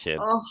I was a kid.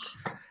 Oh,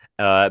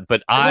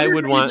 But I wonder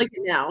would how you'd want like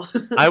it now.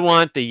 I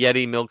want the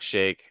Yeti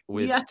milkshake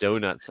with Yes.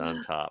 donuts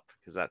on top,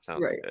 because that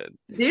sounds Right. good.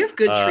 They have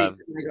good treats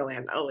in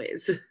Legoland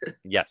always.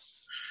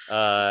 Yes.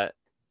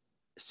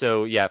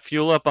 So yeah,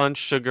 fuel up on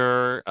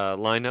sugar.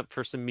 Line up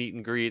for some meet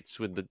and greets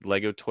with the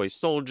Lego Toy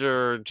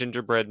Soldier,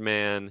 Gingerbread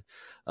Man.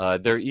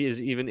 There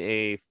is even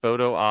a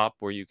photo op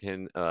where you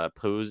can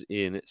pose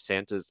in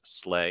Santa's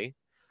sleigh.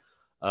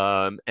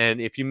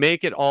 And if you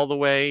make it all the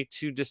way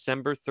to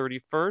December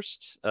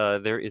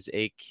 31st, there is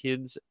a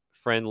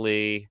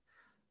kids-friendly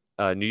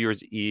New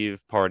Year's Eve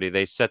party.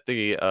 They set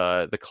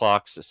the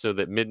clocks so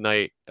that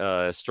midnight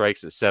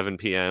strikes at 7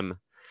 p.m.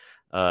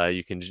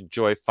 You can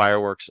enjoy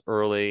fireworks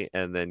early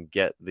and then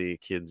get the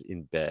kids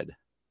in bed.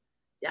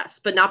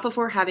 Yes, but not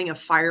before having a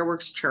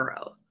fireworks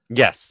churro.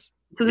 Yes.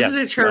 So this is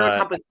a churro uh,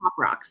 top with Pop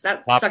Rocks.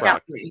 That Pop stuck out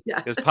Rocks. to me. Yeah.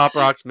 Because Pop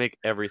Rocks make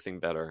everything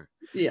better.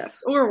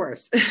 Yes, or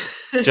worse.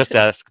 Just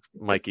ask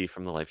Mikey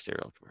from the Life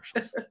cereal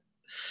commercials.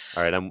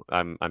 All right,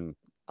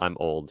 I'm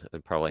old,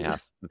 and probably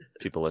half the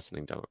people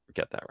listening don't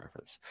get that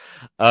reference.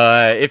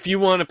 If you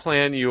want to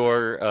plan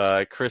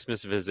your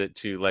Christmas visit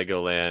to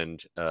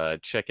Legoland,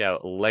 check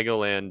out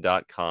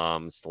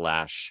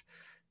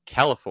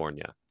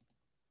legoland.com/California.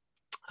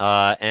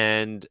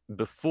 And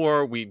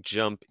before we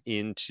jump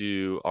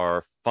into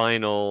our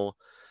final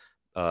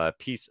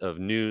piece of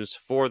news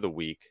for the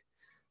week,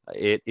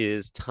 it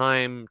is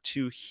time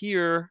to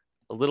hear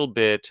a little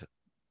bit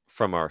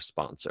from our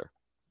sponsor.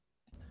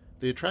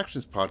 The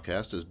Attractions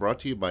Podcast is brought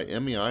to you by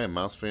MEI and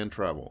MouseFan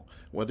Travel.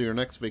 Whether your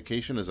next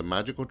vacation is a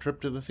magical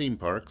trip to the theme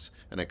parks,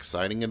 an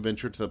exciting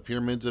adventure to the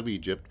pyramids of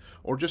Egypt,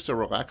 or just a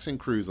relaxing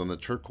cruise on the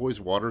turquoise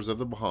waters of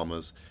the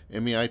Bahamas,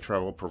 MEI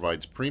Travel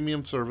provides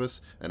premium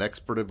service and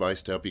expert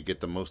advice to help you get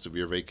the most of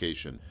your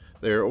vacation.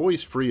 They are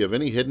always free of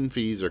any hidden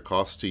fees or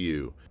costs to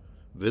you.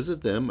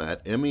 Visit them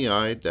at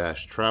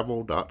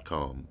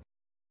mei-travel.com.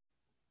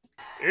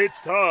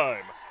 It's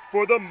time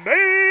for the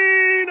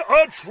main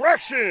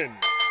attraction!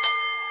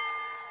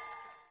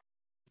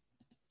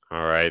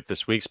 All right,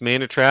 this week's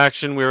main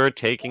attraction, we're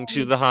taking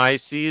to the high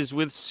seas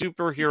with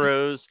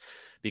superheroes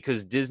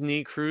because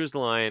Disney Cruise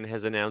Line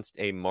has announced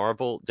a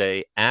Marvel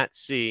Day at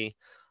Sea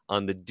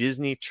on the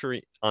Disney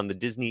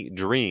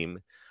Dream.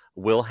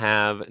 Will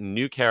have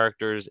new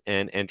characters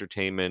and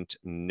entertainment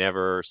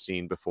never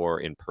seen before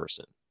in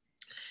person.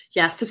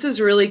 Yes, this is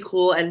really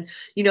cool. And,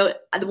 you know,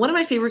 one of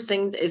my favorite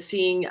things is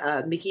seeing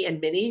Mickey and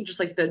Minnie,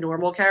 just like the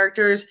normal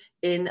characters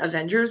in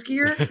Avengers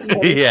gear.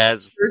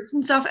 Yes. Shirts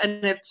and stuff.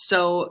 And it's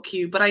so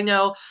cute. But I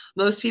know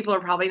most people are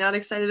probably not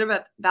excited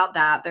about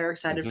that. They're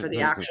excited for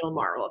the actual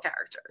Marvel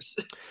characters.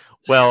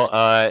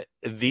 Well,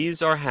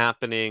 these are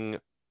happening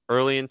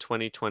early in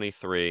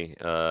 2023,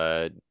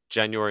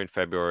 January and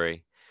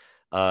February,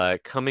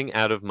 coming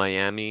out of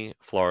Miami,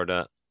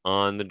 Florida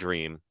on the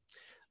Dream.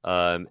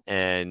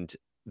 And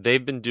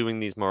they've been doing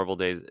these Marvel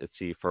Days at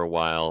Sea for a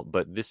while,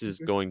 but this is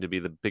going to be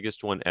the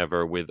biggest one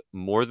ever with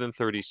more than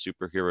 30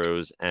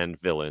 superheroes and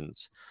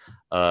villains.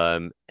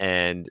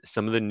 And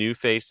some of the new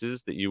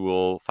faces that you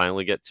will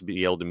finally get to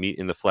be able to meet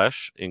in the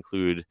flesh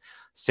include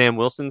Sam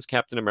Wilson's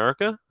Captain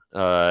America,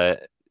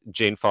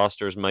 Jane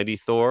Foster's Mighty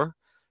Thor,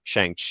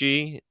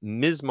 Shang-Chi,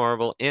 Ms.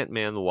 Marvel,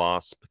 Ant-Man the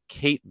Wasp,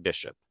 Kate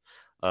Bishop.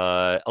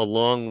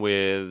 Along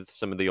with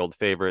some of the old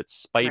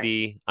favorites,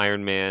 Spidey, right,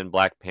 Iron Man,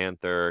 Black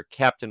Panther,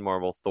 Captain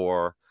Marvel,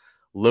 Thor,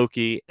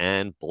 Loki,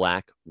 and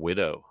Black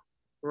Widow.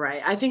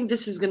 Right. I think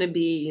this is going to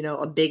be,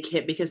 a big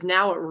hit because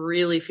now it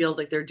really feels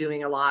like they're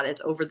doing a lot.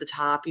 It's over the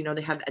top.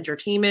 They have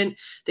entertainment.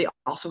 They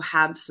also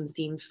have some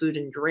themed food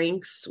and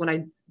drinks. When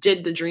I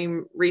did the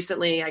dream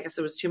recently, I guess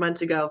it was 2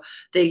 months ago,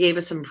 they gave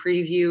us some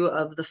preview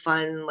of the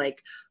fun,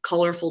 like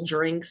colorful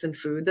drinks and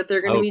food that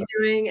they're going to be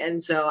doing.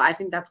 And so I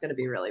think that's going to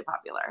be really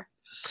popular.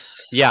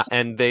 Yeah.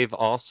 And they've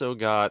also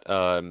got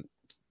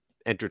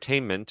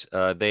entertainment.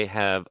 They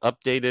have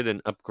updated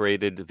and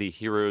upgraded the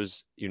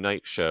Heroes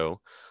Unite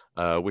show.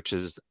 Which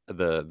is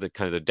the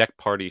kind of the deck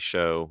party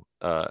show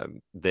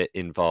that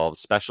involves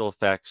special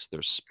effects.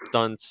 There's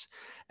stunts,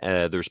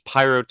 there's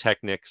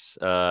pyrotechnics,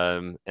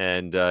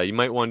 and you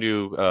might want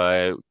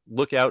to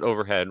look out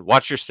overhead,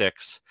 watch your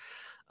six,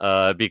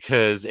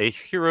 because a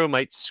hero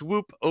might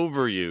swoop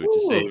over you to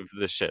save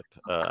the ship.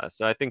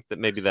 So I think that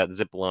maybe that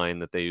zip line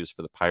that they use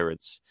for the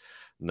Pirates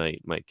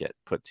Night might get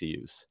put to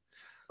use.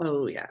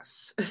 Oh,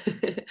 yes.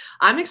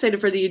 I'm excited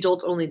for the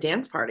adult-only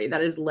dance party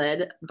that is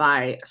led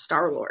by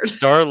Star-Lord.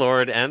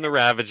 Star-Lord and the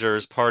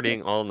Ravagers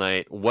partying all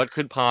night. What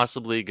could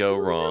possibly go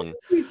wrong?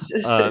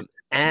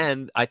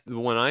 And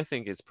one I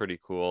think is pretty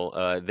cool,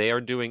 they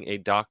are doing a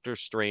Doctor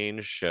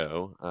Strange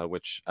show,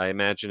 which I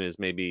imagine is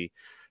maybe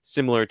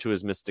similar to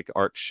his Mystic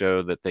Art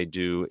show that they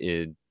do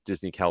in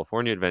Disney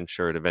California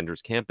Adventure at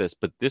Avengers Campus.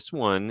 But this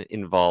one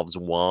involves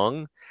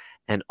Wong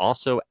and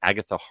also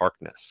Agatha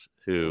Harkness,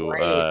 who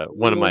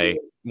one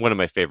of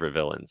my favorite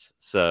villains.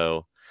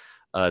 So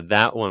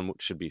that one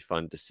should be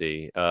fun to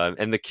see.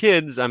 And the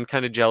kids, I'm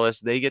kind of jealous.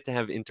 They get to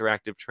have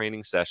interactive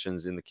training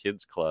sessions in the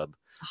kids club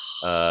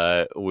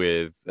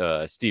with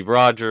Steve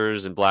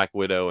Rogers and Black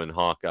Widow and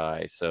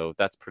Hawkeye. So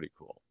that's pretty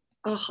cool.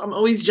 Oh, I'm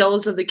always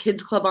jealous of the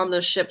kids club on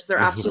those ships. They're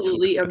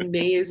absolutely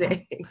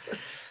amazing.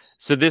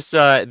 So this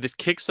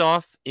kicks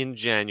off in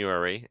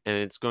January, and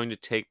it's going to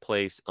take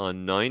place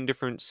on 9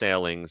 different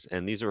sailings,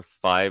 and these are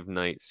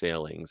 5-night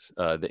sailings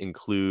that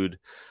include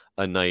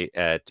a night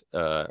at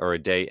or a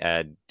day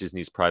at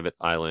Disney's private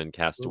island,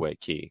 Castaway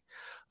Cay.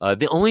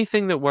 The only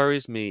thing that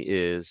worries me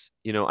is,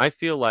 I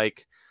feel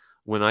like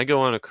when I go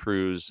on a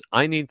cruise,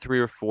 I need 3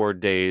 or 4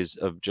 days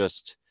of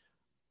just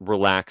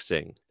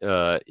relaxing.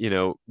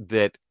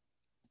 That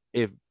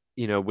if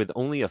with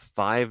only a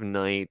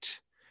 5-night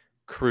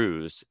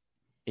cruise.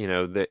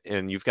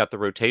 And you've got the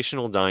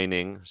rotational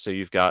dining, so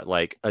you've got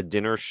like a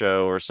dinner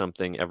show or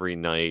something every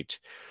night,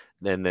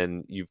 and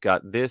then you've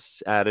got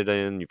this added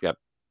in. You've got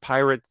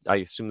Pirates. I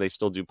assume they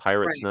still do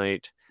Pirates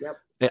Night. Yep.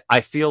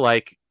 I feel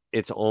like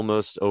it's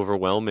almost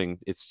overwhelming.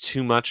 It's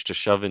too much to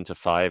shove into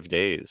 5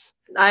 days.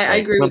 I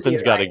agree with you.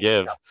 Something's got to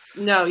give.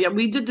 No, yeah,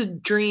 we did the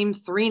Dream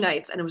 3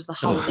 nights, and it was the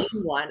Halloween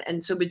one.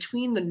 And so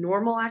between the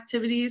normal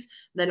activities,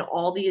 then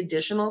all the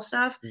additional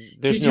stuff,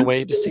 there's no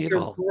way to see it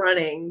all.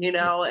 Running,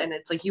 and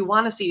it's like you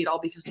want to see it all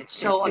because it's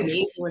so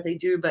amazing what they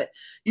do, but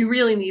you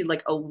really need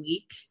like a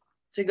week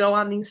to go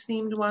on these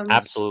themed ones.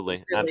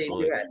 Absolutely, really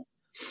absolutely. Do it.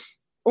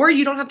 Or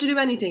you don't have to do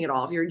anything at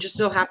all. If you're just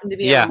so happen to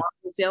be on a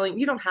Marvel sailing,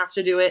 you don't have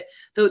to do it.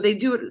 Though they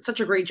do it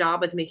such a great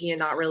job with making it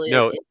not really.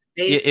 No,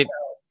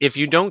 if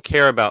you don't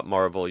care about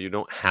Marvel, you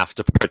don't have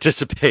to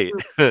participate.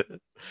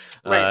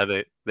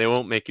 Right. They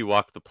won't make you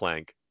walk the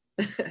plank.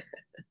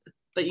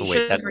 But you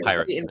should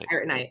participate in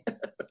Pirate Night.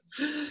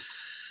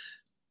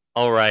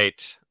 All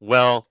right.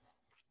 Well,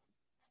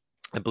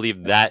 I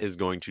believe that is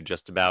going to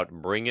just about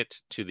bring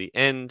it to the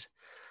end.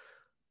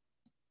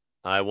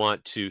 I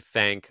want to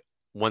thank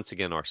once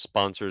again our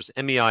sponsors,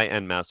 MEI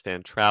and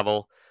MouseFan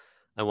Travel.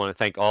 I want to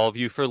thank all of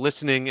you for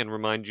listening and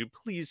remind you,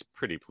 please,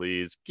 pretty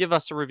please, give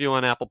us a review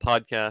on Apple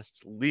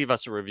Podcasts, leave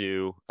us a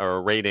review or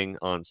a rating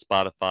on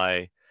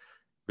Spotify.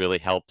 Really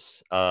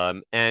helps.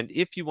 And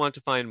if you want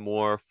to find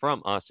more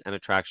from us and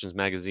Attractions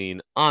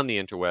Magazine on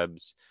the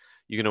interwebs,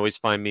 you can always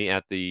find me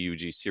at the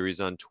UG Series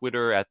on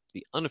Twitter, at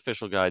the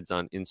Unofficial Guides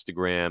on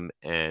Instagram,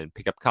 and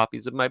pick up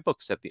copies of my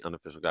books at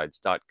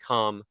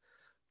theunofficialguides.com.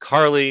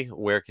 Carly,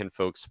 where can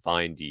folks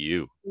find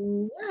you?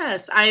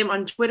 Yes, I am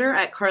on Twitter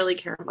at Carly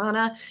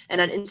Caramana and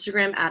on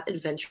Instagram at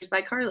Adventures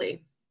by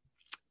Carly.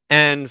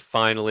 And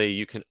finally,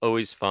 you can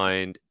always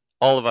find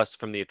all of us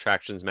from the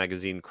Attractions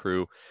Magazine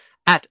crew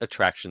at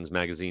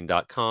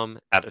attractionsmagazine.com,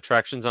 at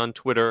Attractions on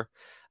Twitter,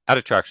 at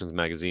Attractions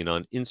Magazine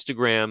on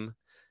Instagram,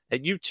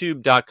 at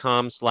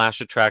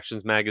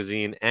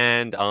youtube.com/attractionsmagazine,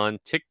 and on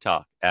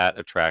TikTok at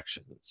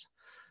Attractions.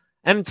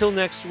 And until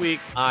next week,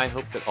 I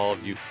hope that all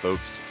of you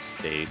folks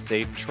stay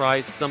safe,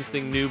 try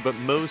something new, but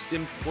most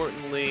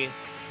importantly,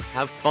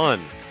 have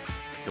fun.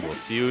 And we'll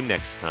see you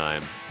next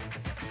time.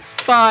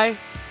 Bye.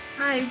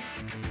 Bye.